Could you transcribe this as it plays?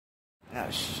Oh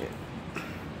shit.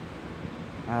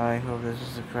 I hope this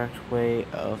is the correct way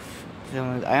of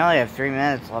filming. I only have 3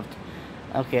 minutes left.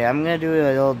 Okay, I'm gonna do a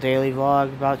little daily vlog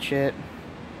about shit.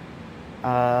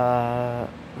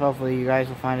 Hopefully you guys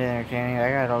will find it entertaining. I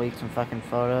gotta leak some fucking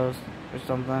photos or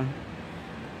something.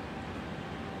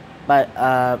 But,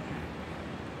 a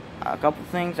couple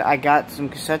things. I got some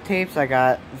cassette tapes. I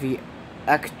got the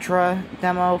extra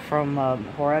demo from,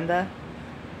 Horrenda.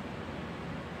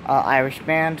 Irish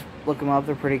band. Look them up,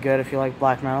 they're pretty good if you like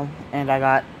black metal. And I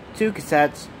got 2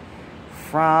 cassettes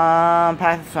from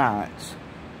Path of Silence.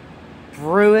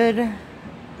 Druid's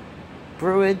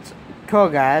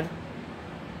Kogad,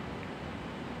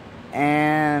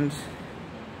 and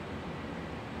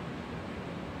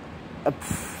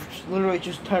literally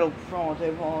just titled promo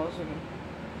tape. Hold on a second.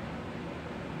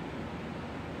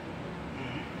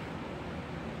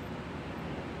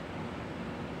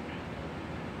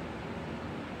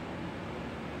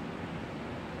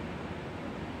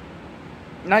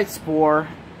 Night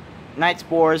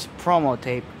Spore's promo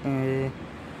tape,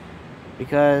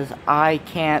 because I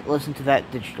can't listen to that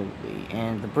digitally,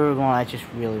 and the Brewed one I just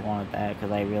really wanted that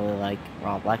because I really like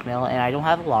raw black metal, and I don't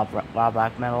have a lot of raw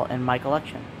black metal in my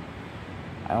collection.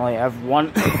 I only have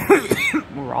one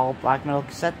raw black metal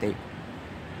cassette tape,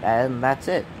 and that's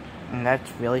it, and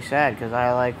that's really sad because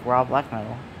I like raw black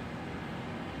metal.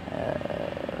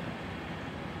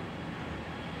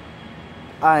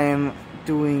 I am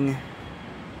doing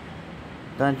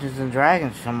Dungeons and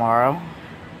Dragons tomorrow.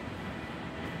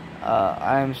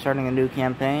 I'm starting a new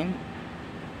campaign.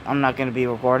 I'm not going to be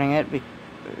recording it.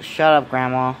 Shut up,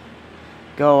 Grandma.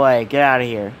 Go away. Get out of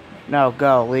here. No,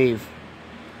 go. Leave.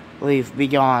 Leave. Be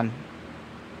gone.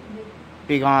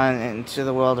 Be gone into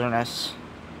the wilderness.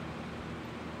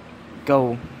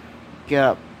 Go. Get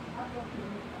up.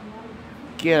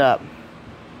 Get up.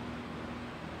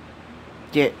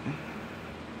 Get.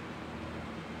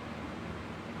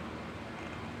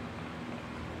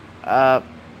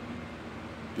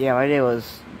 Yeah, my day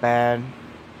was bad.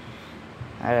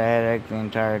 I had a headache the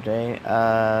entire day.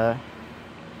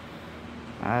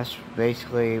 That's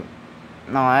basically...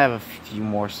 No, I have a few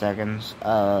more seconds. Do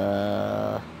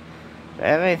I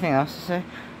have anything else to say?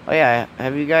 Oh yeah,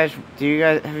 have you guys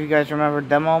remembered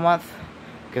Demo Month?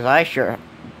 Because I sure...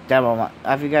 Demo Month.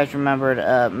 Have you guys remembered,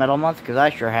 Metal Month? Because I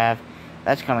sure have.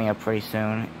 That's coming up pretty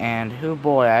soon. And, oh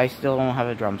boy, I still don't have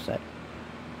a drum set.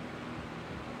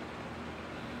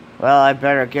 Well, I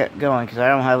better get going, because I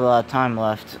don't have a lot of time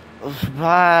left.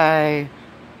 Bye,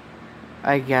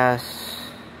 I guess.